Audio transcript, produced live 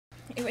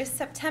It was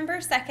September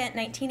 2nd,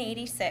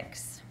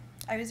 1986.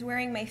 I was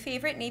wearing my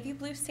favorite navy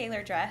blue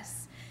sailor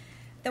dress,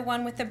 the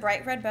one with the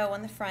bright red bow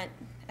on the front,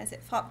 as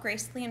it flopped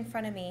gracefully in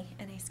front of me,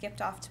 and I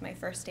skipped off to my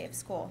first day of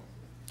school.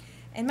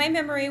 In my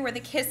memory were the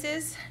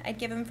kisses I'd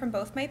given from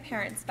both my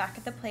parents back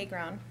at the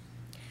playground.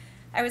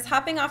 I was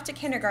hopping off to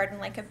kindergarten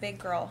like a big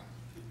girl,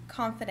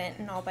 confident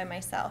and all by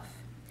myself.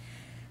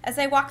 As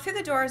I walked through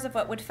the doors of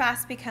what would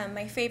fast become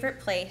my favorite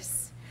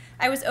place,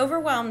 I was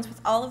overwhelmed with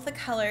all of the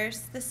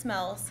colors, the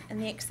smells, and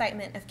the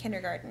excitement of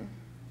kindergarten.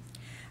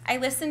 I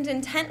listened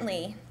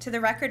intently to the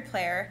record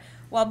player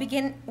where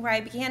I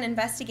began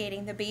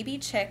investigating the baby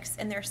chicks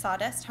in their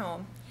sawdust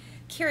home,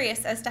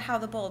 curious as to how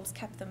the bulbs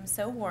kept them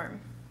so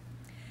warm.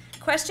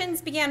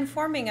 Questions began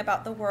forming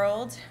about the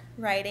world,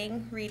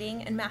 writing,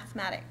 reading, and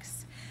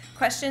mathematics,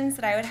 questions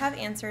that I would have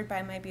answered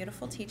by my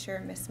beautiful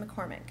teacher, Miss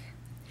McCormick.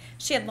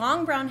 She had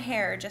long brown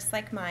hair just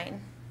like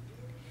mine,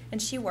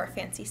 and she wore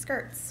fancy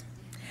skirts.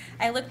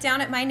 I looked down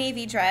at my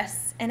navy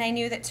dress, and I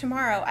knew that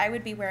tomorrow I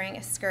would be wearing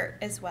a skirt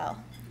as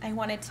well. I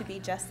wanted to be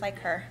just like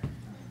her.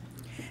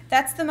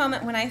 That's the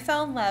moment when I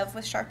fell in love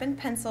with sharpened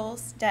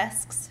pencils,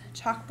 desks,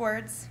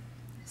 chalkboards,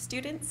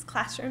 students,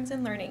 classrooms,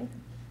 and learning.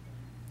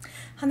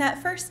 On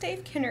that first day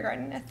of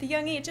kindergarten, at the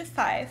young age of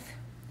 5,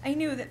 I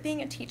knew that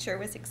being a teacher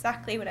was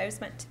exactly what I was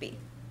meant to be.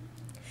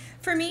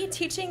 For me,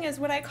 teaching is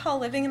what I call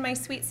living in my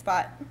sweet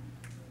spot.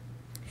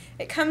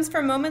 It comes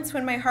from moments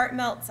when my heart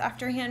melts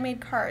after handmade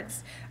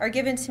cards are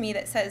given to me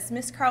that says,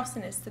 Miss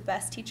Carlson is the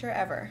best teacher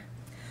ever.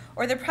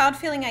 Or the proud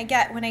feeling I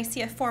get when I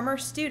see a former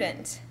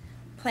student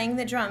playing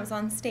the drums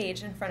on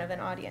stage in front of an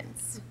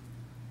audience.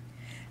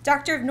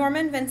 Dr.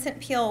 Norman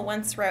Vincent Peale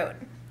once wrote,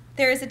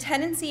 "There is a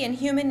tendency in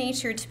human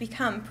nature to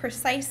become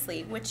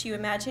precisely what you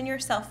imagine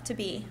yourself to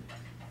be."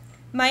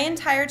 My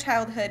entire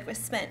childhood was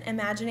spent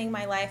imagining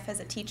my life as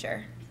a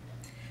teacher,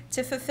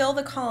 to fulfill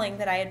the calling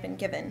that I had been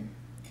given.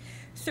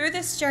 Through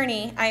this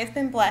journey, I have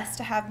been blessed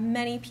to have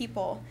many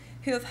people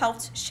who have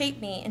helped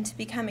shape me into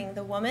becoming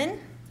the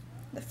woman,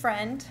 the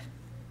friend,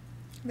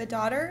 the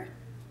daughter,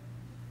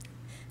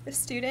 the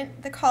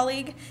student, the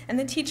colleague, and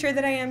the teacher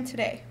that I am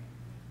today.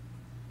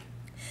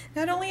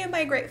 Not only am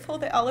I grateful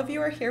that all of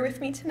you are here with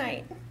me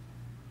tonight,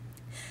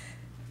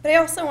 but I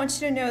also want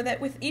you to know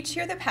that with each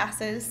year that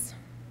passes,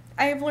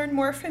 I have learned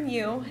more from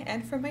you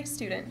and from my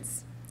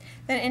students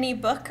than any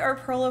book or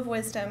pearl of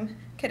wisdom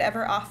could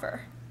ever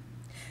offer.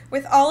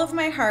 With all of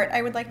my heart,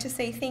 I would like to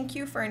say thank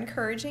you for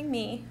encouraging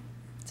me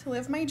to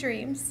live my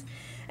dreams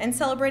and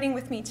celebrating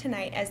with me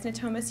tonight as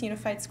Natomas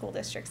Unified School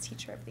District's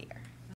Teacher of the Year.